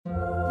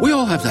We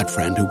all have that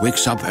friend who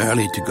wakes up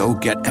early to go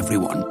get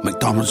everyone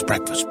McDonald's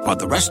breakfast, while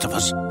the rest of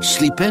us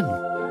sleep in.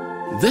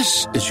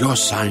 This is your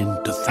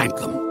sign to thank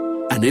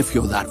them. And if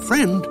you're that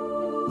friend,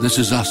 this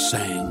is us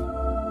saying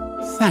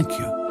thank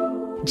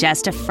you.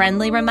 Just a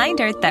friendly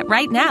reminder that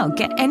right now,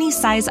 get any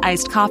size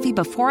iced coffee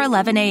before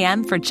 11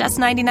 a.m. for just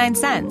 99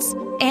 cents.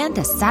 And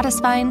a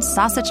satisfying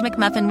sausage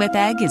McMuffin with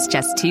egg is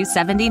just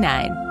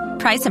 $2.79.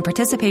 Price and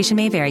participation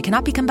may vary.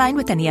 Cannot be combined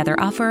with any other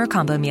offer or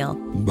combo meal.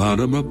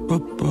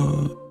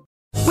 Ba-da-ba-ba-ba.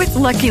 With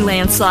Lucky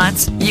Land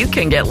Slots, you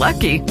can get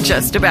lucky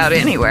just about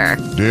anywhere.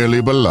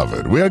 Dearly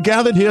beloved, we are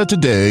gathered here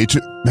today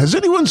to... Has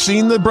anyone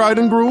seen the bride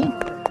and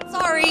groom?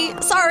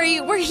 Sorry,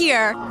 we're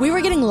here. We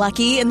were getting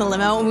lucky in the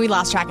limo and we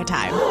lost track of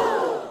time.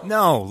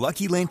 No,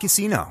 Lucky Land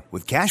Casino,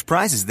 with cash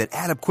prizes that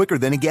add up quicker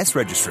than a guest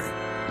registry.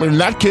 In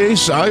that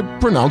case, I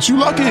pronounce you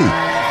lucky.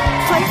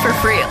 Play for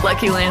free at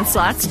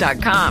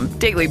LuckyLandSlots.com.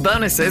 Daily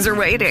bonuses are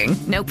waiting.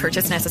 No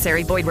purchase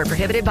necessary. Void where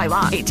prohibited by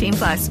law.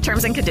 18+.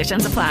 Terms and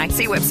conditions apply.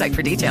 See website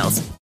for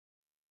details.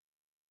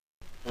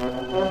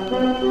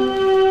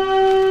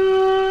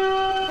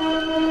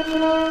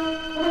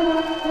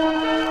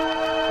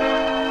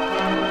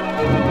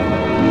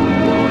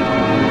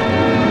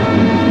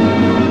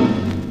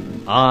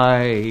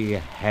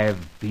 I have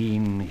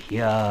been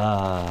here.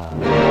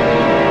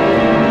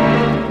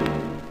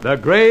 The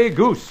Grey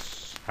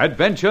Goose,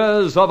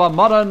 Adventures of a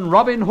Modern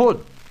Robin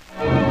Hood.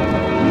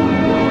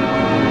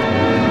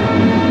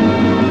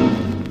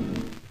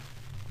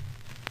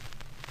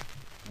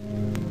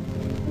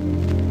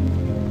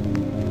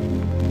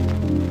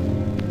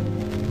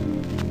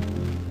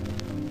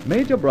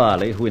 Major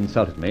Brierly, who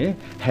insulted me,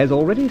 has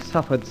already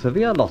suffered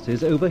severe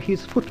losses over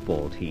his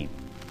football team,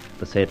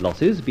 the said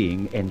losses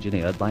being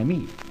engineered by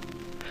me.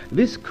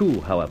 This coup,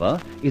 however,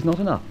 is not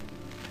enough,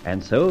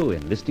 and so,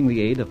 enlisting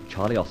the aid of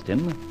Charlie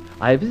Austin,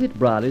 I visit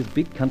Brierly's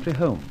big country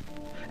home,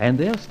 and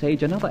there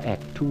stage another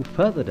act to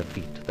further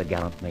defeat the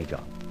gallant Major.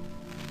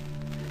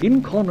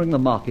 In cornering the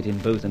market in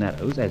bows and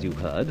arrows, as you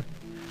heard,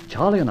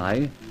 Charlie and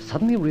I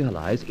suddenly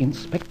realize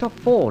Inspector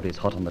Ford is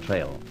hot on the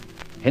trail.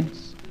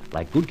 Hence,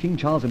 like good King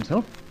Charles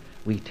himself,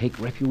 we take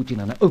refuge in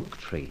an oak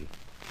tree.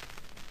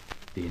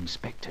 The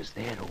inspector's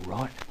there, all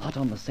right. Hot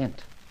on the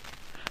scent.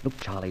 Look,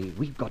 Charlie,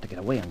 we've got to get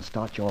away and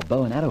start your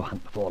bow and arrow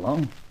hunt before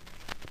long.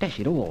 Dash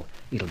it all,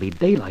 it'll be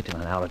daylight in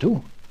an hour or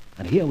two.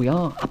 And here we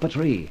are, up a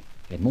tree,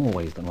 in more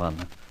ways than one.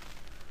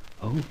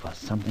 Oh, for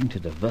something to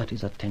divert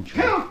his attention.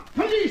 Help!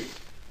 Police!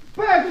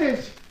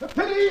 Burglars!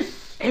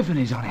 Police! Evan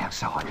is on our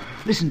side.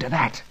 Listen to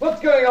that.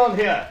 What's going on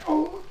here?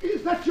 Oh,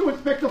 is that you,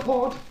 Inspector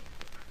Ford?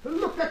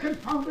 Look, that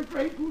confounded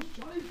Grey Goose.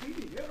 Charlie's been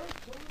here.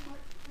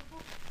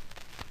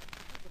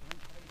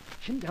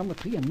 Shin down the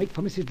tree and make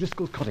for Mrs.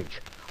 Driscoll's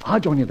cottage. I'll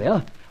join you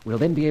there. We'll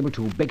then be able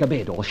to beg a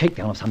bed or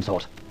shakedown of some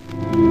sort.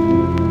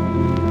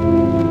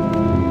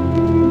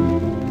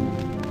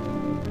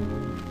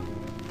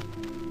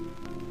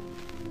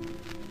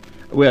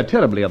 We're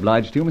terribly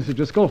obliged to you, Mrs.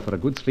 Driscoll, for a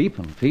good sleep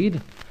and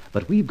feed,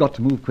 but we've got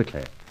to move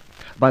quickly.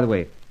 By the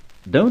way,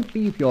 don't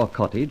leave your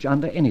cottage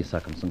under any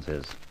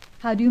circumstances.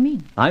 How do you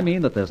mean? I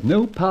mean that there's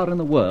no power in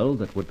the world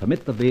that would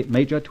permit the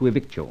Major to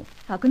evict you.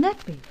 How can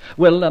that be?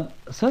 Well,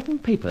 certain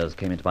papers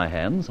came into my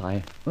hands.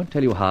 I won't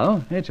tell you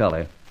how. Eh,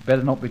 Charlie?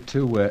 Better not be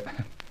too,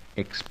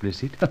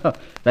 explicit.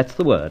 That's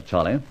the word,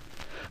 Charlie.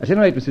 At any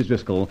rate, Mrs.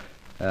 Driscoll,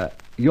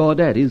 your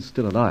dad is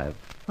still alive.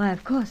 Why,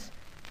 of course.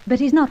 But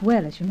he's not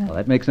well, as you know. Well,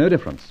 that makes no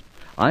difference.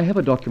 I have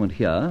a document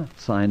here,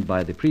 signed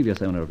by the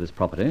previous owner of this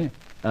property.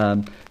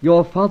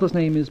 Your father's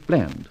name is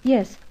Bland.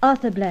 Yes,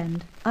 Arthur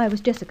Bland. I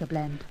was Jessica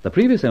Bland. The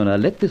previous owner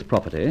let this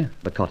property,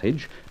 the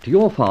cottage, to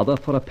your father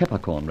for a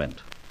peppercorn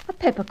rent. A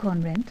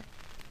peppercorn rent?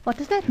 What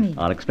does that mean?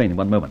 I'll explain in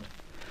one moment.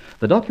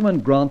 The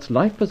document grants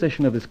life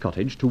possession of this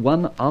cottage to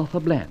one Arthur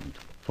Bland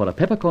for a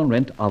peppercorn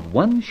rent of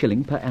 1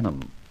 shilling per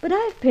annum. But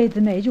I've paid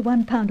the Major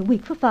 £1 a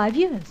week for 5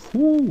 years.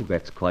 Ooh,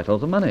 that's quite a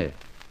lot of money.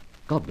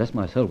 God bless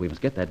my soul, we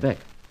must get that back.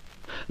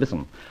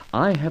 Listen,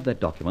 I have that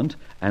document,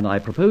 and I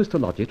propose to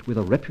lodge it with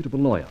a reputable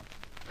lawyer.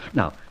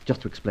 Now,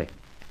 just to explain.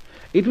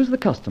 It was the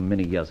custom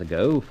many years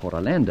ago for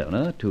a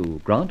landowner to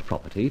grant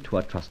property to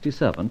a trusty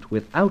servant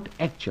without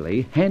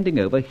actually handing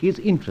over his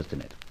interest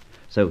in it.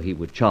 So he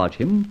would charge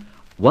him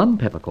 1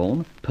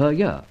 peppercorn per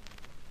year.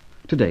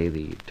 Today,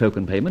 the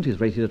token payment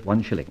is rated at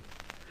 1 shilling.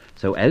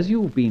 So as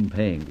you've been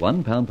paying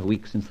 £1 per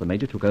week since the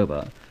Major took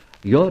over,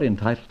 you're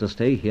entitled to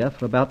stay here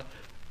for about,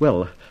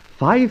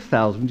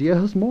 5,000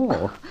 years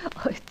more.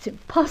 Oh, it's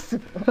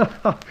impossible.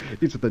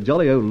 It's the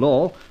jolly old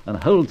law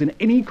and holds in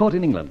any court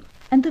in England.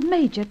 And the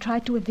Major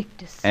tried to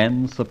evict us.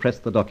 And suppress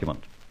the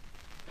document.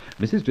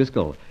 Mrs.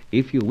 Driscoll,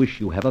 if you wish,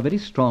 you have a very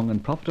strong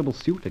and profitable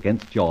suit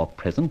against your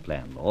present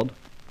landlord.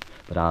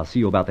 But I'll see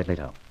you about that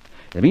later.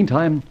 In the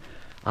meantime,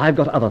 I've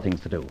got other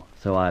things to do,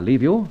 so I'll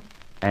leave you,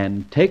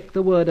 and take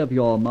the word of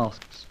your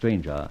masked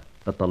stranger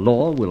that the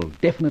law will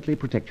definitely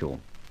protect you.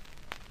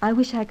 I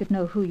wish I could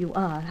know who you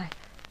are.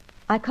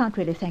 I can't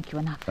really thank you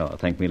enough. Oh,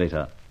 thank me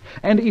later.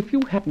 And if you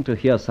happen to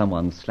hear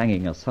someone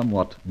slanging a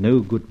somewhat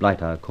no-good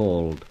blighter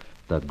called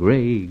the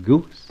Grey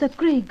Goose... The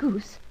Grey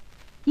Goose?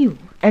 You?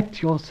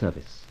 At your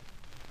service.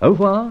 Au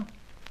revoir.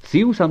 See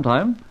you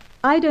sometime.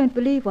 I don't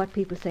believe what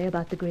people say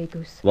about the Grey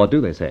Goose. What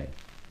do they say?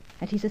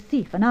 That he's a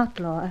thief, an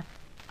outlaw,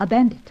 a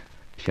bandit.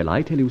 Shall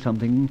I tell you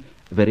something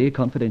very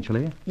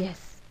confidentially?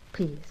 Yes,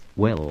 please.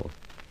 Well,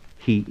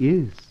 he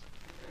is.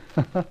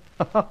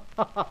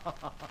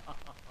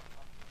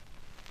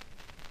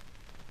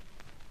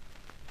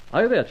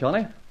 Are you there,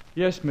 Charlie?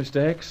 Yes, Mr.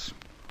 X.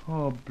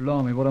 Oh,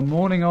 blimey, what a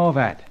morning I've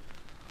had.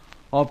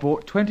 I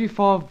bought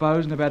 25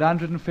 bows and about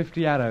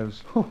 150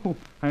 arrows.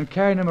 And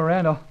carrying them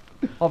around,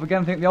 I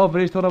began to think the old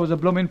village thought I was a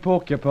blooming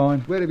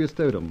porcupine. Where have you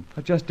stowed them?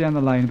 Just down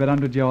the lane, about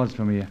 100 yards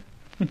from here.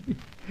 Do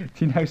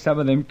you know, some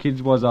of them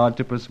kids was hard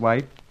to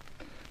persuade.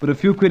 But a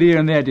few quid here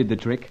and there did the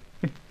trick.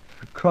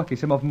 Crocky,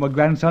 some of them were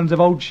grandsons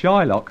of old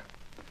Shylock.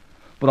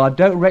 But I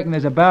don't reckon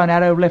there's a bow and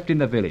arrow left in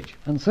the village.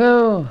 And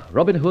so,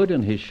 Robin Hood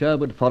and his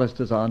Sherwood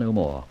foresters are no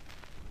more.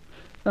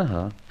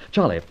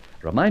 Charlie,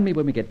 remind me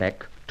when we get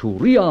back to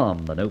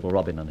rearm the noble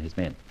Robin and his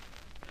men.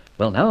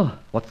 Well, now,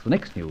 what's the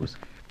next news?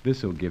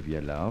 This'll give you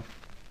a laugh.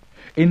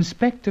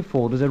 Inspector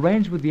Ford has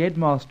arranged with the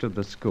headmaster of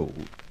the school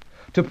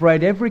to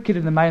parade every kid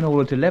in the main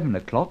hall at 11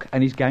 o'clock,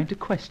 and he's going to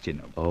question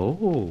them.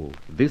 Oh,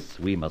 this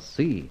we must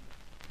see.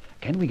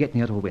 Can we get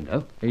near to a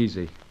window?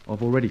 Easy.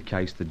 I've already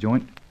cased the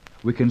joint.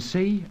 We can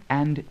see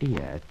and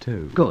hear,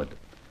 too. Good.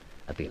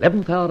 At the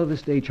 11th hour of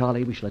this day,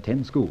 Charlie, we shall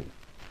attend school.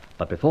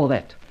 But before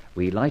that,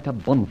 we light a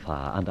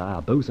bonfire under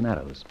our bows and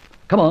arrows.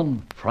 Come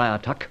on, Friar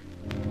Tuck.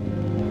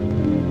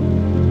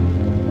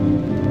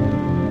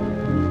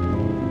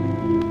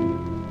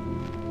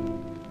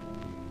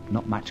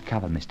 Not much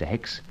cover, Mr.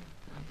 Hicks.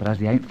 But as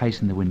they ain't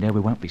facing the window, we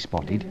won't be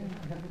spotted.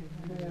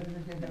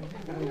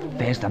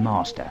 There's the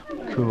master.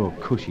 Cool,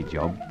 cushy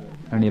job.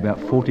 Only about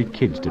 40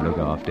 kids to look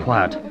after.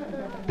 Quiet.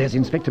 There's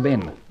Inspector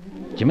Ben.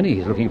 Jiminy,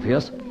 he's looking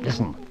fierce.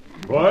 Listen.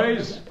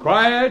 Boys,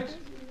 quiet.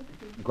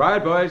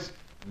 Quiet, boys.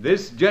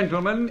 This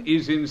gentleman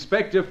is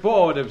Inspector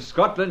Ford of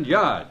Scotland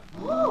Yard.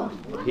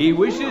 He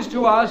wishes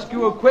to ask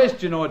you a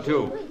question or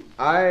two.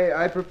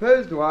 I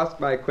propose to ask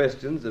my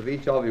questions of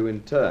each of you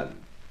in turn.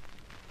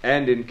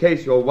 And in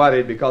case you're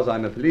worried because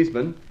I'm a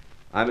policeman,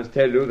 I must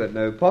tell you that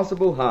no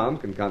possible harm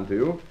can come to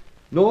you,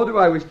 nor do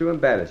I wish to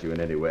embarrass you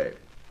in any way.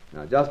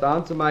 Now, just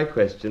answer my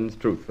questions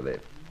truthfully.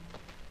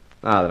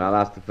 Now then, I'll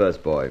ask the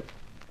first boy.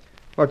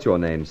 What's your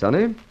name,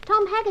 sonny?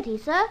 Tom Haggerty,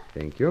 sir.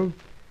 Thank you.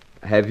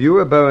 Have you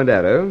a bow and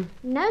arrow?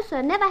 No,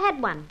 sir, never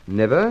had one.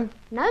 Never?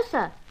 No,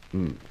 sir.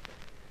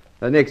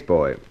 The next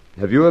boy.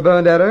 Have you a bow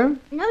and arrow?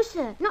 No,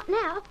 sir, not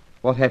now.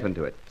 What happened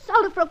to it?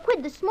 Sold it for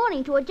 £1 this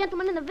morning to a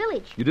gentleman in the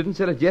village. You didn't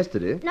sell it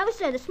yesterday? No,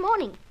 sir, this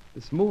morning.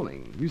 This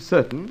morning? You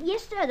certain?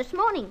 Yes, sir, this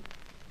morning.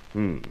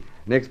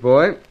 Next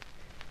boy.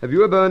 Have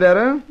you a bow and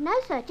arrow? No,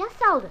 sir, just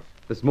sold it.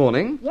 This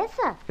morning? Yes,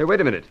 sir. Hey,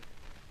 wait a minute.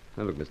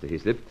 Now, look, Mr.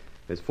 Heaslip,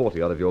 there's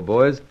 40 odd of your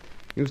boys.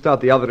 You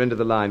start the other end of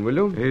the line, will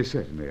you? Yes,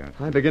 certainly.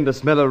 I begin to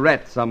smell a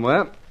rat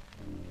somewhere.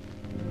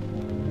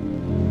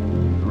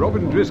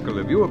 Robin Driscoll,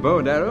 have you a bow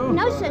and arrow?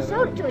 No, sir,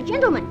 sold it to a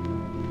gentleman.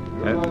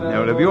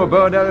 Now, have you a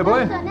bow and arrow,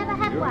 boy? No, sir, never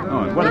had one.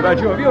 Oh, what about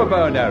you? Have you a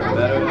bow and arrow?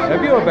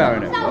 Have you a bow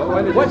and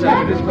arrow? What's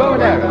happened? It's bow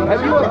and arrow.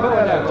 Have you a bow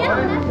and arrow?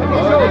 Have you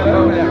sold a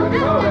bow and arrow?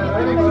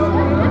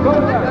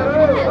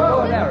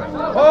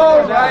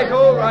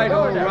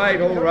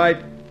 All right.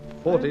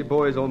 40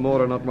 boys or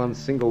more, and not one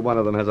single one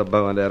of them has a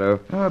bow and arrow.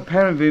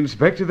 Apparently,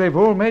 Inspector, they've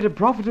all made a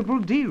profitable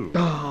deal.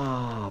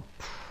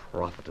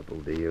 Profitable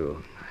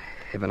deal.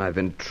 Heaven, I've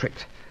been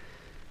tricked.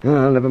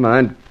 Well, never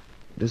mind.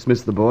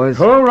 Dismiss the boys.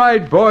 All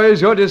right,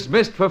 boys, you're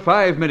dismissed for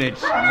 5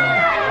 minutes.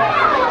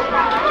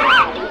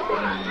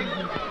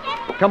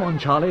 Come on,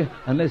 Charlie,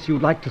 unless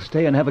you'd like to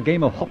stay and have a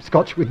game of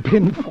hopscotch with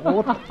Ben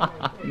Ford.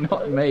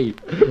 Not me.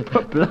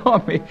 But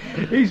blimey,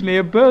 he's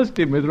near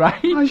bursting with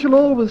rage. I shall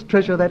always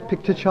treasure that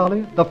picture,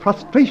 Charlie. The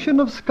frustration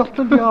of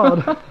Scotland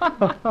Yard.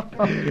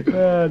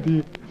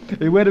 Dear.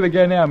 Hey, where do we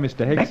go now,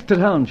 Mr. Hicks? Back to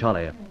town,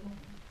 Charlie.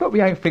 But we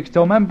ain't fixed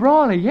on man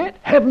Briley yet.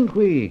 Haven't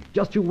we?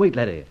 Just you wait,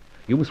 laddie.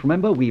 You must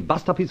remember we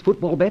bust up his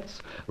football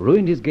bets,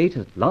 ruined his gait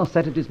at last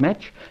Saturday's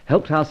match,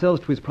 helped ourselves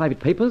to his private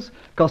papers,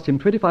 cost him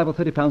 £25 or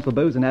 £30 for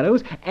bows and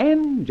arrows,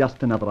 and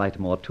just another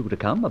item or two to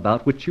come,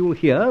 about which you'll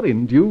hear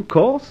in due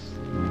course.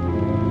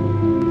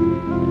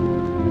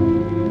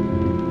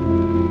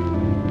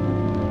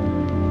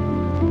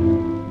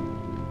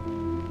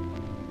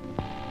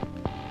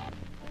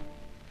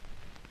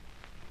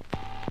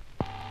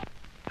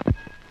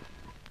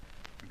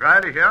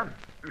 Briley here.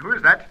 Who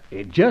is that?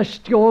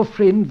 Just your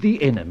friend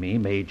the enemy,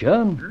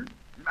 Major.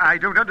 I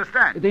don't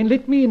understand. Then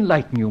let me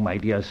enlighten you, my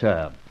dear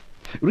sir.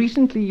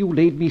 Recently you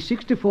laid me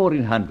 64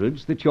 in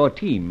hundreds that your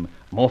team,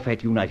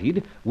 Morfett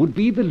United, would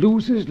be the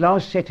losers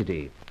last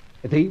Saturday.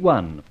 They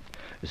won.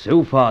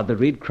 So far the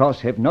Red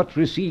Cross have not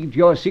received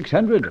your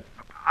 600.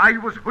 I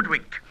was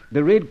hoodwinked.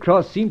 The Red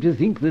Cross seem to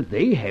think that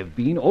they have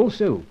been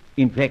also.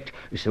 In fact,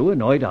 so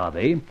annoyed are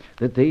they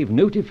that they've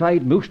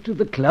notified most of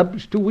the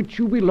clubs to which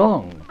you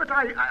belong. But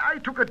I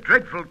took a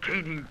dreadful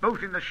caning,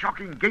 both in the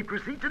shocking gate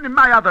receipt and in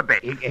my other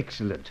bets.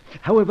 Excellent.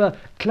 However,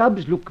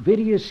 clubs look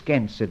very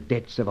askance at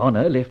debts of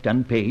honour left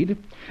unpaid.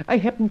 I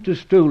happened to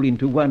stroll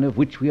into one of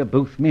which we are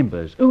both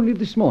members, only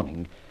this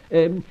morning.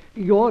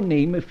 Your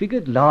name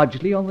figured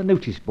largely on the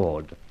notice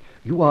board.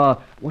 You are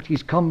what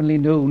is commonly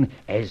known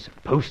as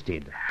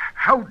posted.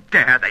 How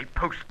dare they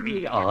post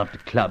me? The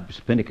art clubs,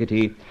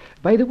 Pernickety.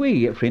 By the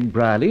way, friend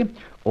Brierly,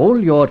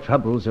 all your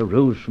troubles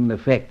arose from the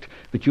fact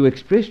that you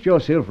expressed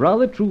yourself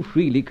rather too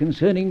freely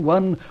concerning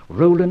one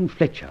Roland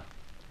Fletcher.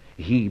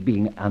 He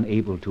being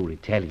unable to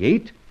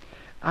retaliate,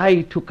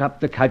 I took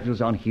up the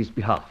cudgels on his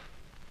behalf.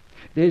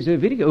 There's a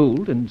very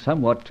old and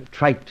somewhat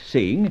trite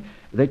saying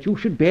that you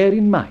should bear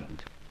in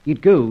mind.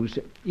 It goes,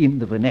 in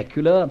the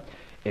vernacular,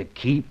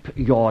 keep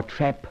your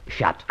trap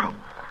shut. Oh,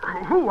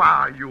 who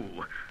are you?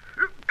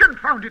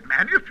 Confound it,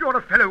 man, if you're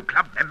a fellow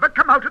club member,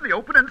 come out in the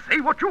open and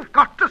say what you've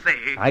got to say.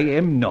 I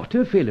am not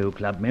a fellow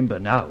club member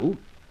now.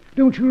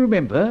 Don't you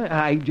remember?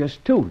 I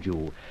just told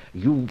you.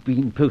 You've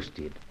been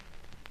posted.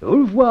 Au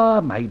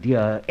revoir, my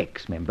dear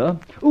ex-member.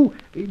 Oh,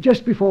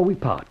 just before we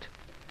part,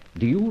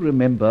 do you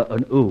remember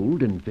an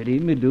old and very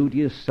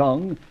melodious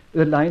song,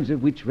 the lines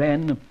of which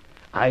ran,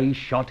 I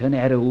shot an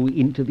arrow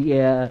into the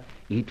air,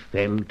 it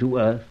fell to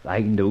earth, I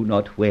know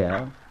not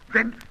where.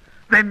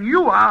 Then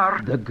you are...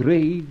 The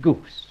Grey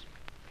Goose.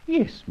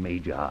 Yes,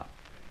 Major,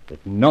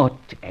 but not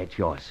at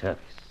your service.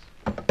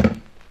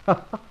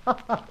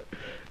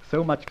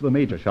 So much for the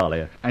Major,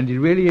 Charlie. And he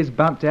really is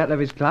bumped out of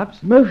his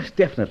clubs? Most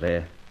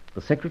definitely.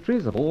 The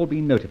secretaries have all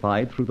been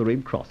notified through the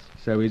Red Cross.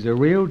 So he's a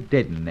real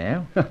dead-un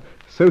now?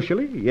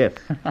 Socially, yes.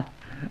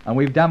 And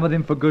we've done with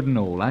him for good and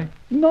all, eh?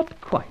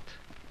 Not quite.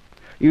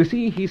 You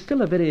see, he's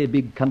still a very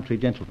big country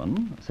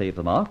gentleman, save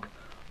the mark,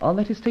 on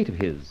that estate of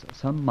his,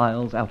 some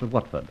miles out of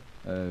Watford.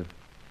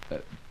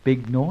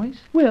 Big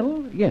noise?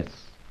 Well,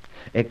 yes.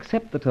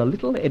 Except that a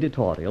little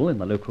editorial in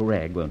the local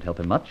rag won't help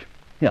him much.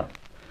 Here,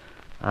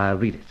 I'll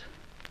read it.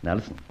 Now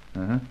listen.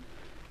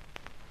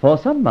 For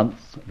some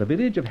months, the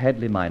village of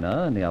Hadley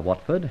Minor, near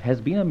Watford,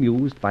 has been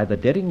amused by the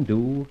daring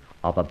do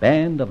of a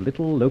band of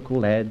little local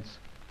lads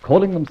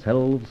calling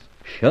themselves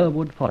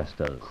Sherwood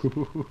Foresters,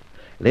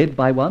 led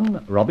by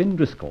one Robin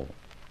Driscoll,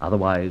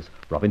 otherwise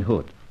Robin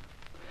Hood.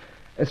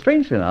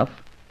 Strangely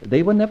enough,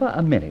 they were never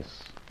a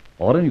menace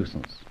or a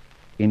nuisance.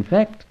 In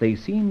fact, they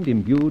seemed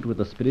imbued with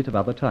the spirit of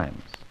other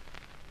times.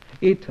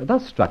 It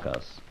thus struck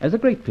us as a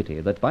great pity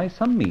that by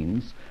some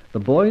means the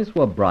boys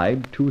were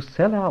bribed to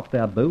sell out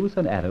their bows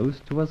and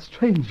arrows to a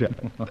stranger.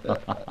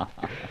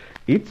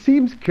 It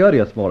seems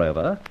curious,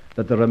 moreover,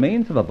 that the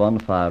remains of a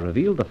bonfire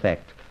revealed the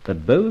fact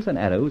that bows and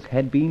arrows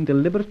had been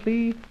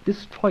deliberately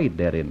destroyed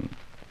therein.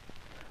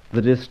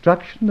 The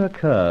destruction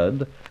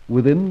occurred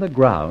within the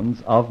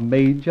grounds of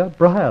Major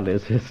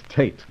Brierly's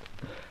estate,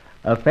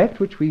 a fact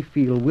which we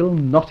feel will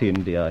not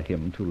endear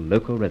him to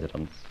local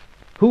residents,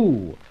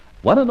 who,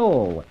 one and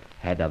all,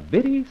 had a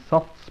very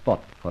soft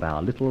spot for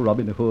our little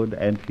Robin Hood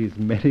and his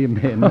merry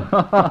men.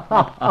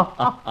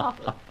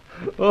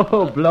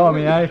 Oh,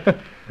 blimey, eh?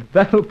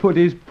 That'll put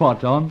his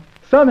pot on.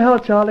 Somehow,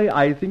 Charlie,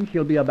 I think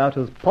he'll be about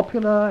as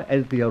popular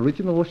as the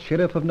original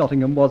Sheriff of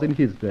Nottingham was in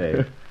his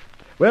day.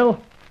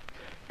 Well,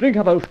 drink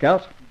up, old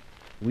scout.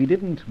 We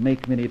didn't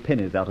make many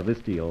pennies out of this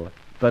deal,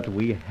 but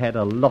we had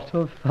a lot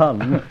of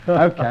fun.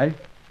 Okay.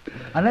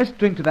 And let's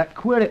drink to that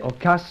queer little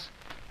cuss,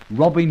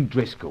 Robin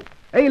Driscoll,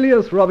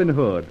 alias Robin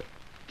Hood.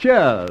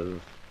 Cheers.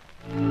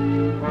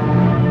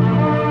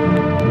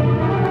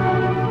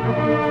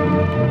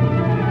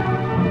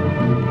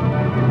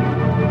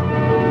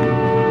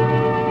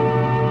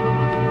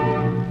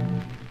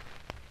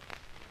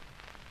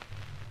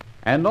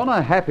 And on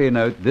a happy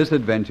note, this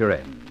adventure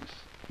ends.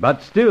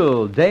 But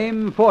still,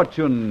 Dame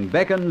Fortune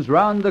beckons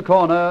round the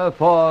corner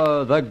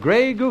for the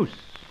Grey Goose.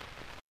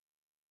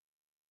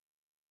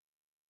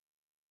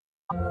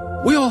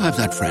 We all have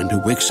that friend who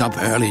wakes up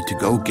early to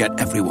go get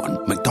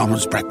everyone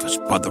McDonald's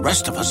breakfast, while the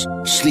rest of us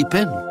sleep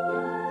in.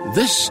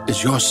 This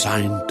is your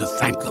sign to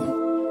thank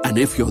them. And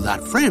if you're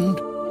that friend,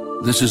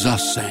 this is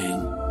us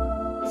saying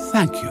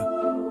thank you.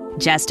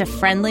 Just a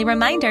friendly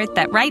reminder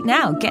that right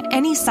now, get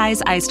any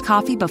size iced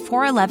coffee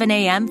before 11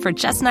 a.m. for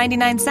just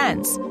 99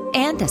 cents.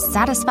 And a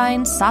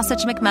satisfying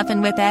sausage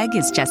McMuffin with egg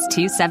is just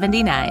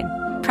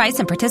 $2.79. Price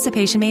and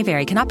participation may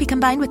vary. Cannot be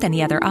combined with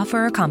any other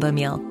offer or combo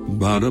meal.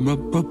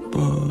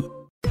 Ba-da-ba-ba-ba.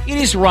 It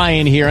is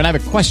Ryan here, and I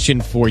have a question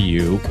for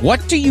you.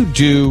 What do you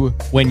do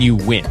when you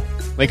win?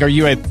 Like, are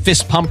you a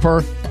fist pumper,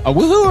 a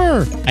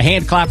woohooer, a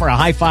hand clapper, a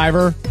high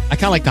fiver? I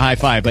kind of like the high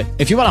five, but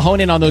if you want to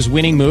hone in on those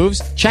winning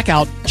moves, check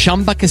out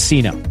Chumba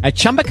Casino. At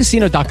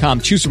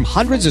ChumbaCasino.com, choose from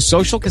hundreds of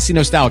social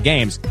casino-style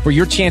games for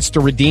your chance to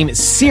redeem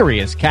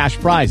serious cash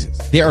prizes.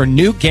 There are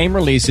new game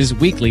releases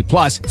weekly,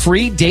 plus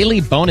free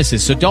daily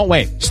bonuses, so don't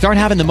wait. Start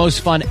having the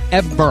most fun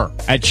ever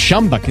at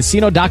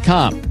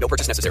ChumbaCasino.com. No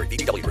purchase necessary.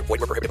 VGW Group. Void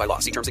where prohibited by law.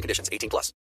 See terms and conditions. 18+.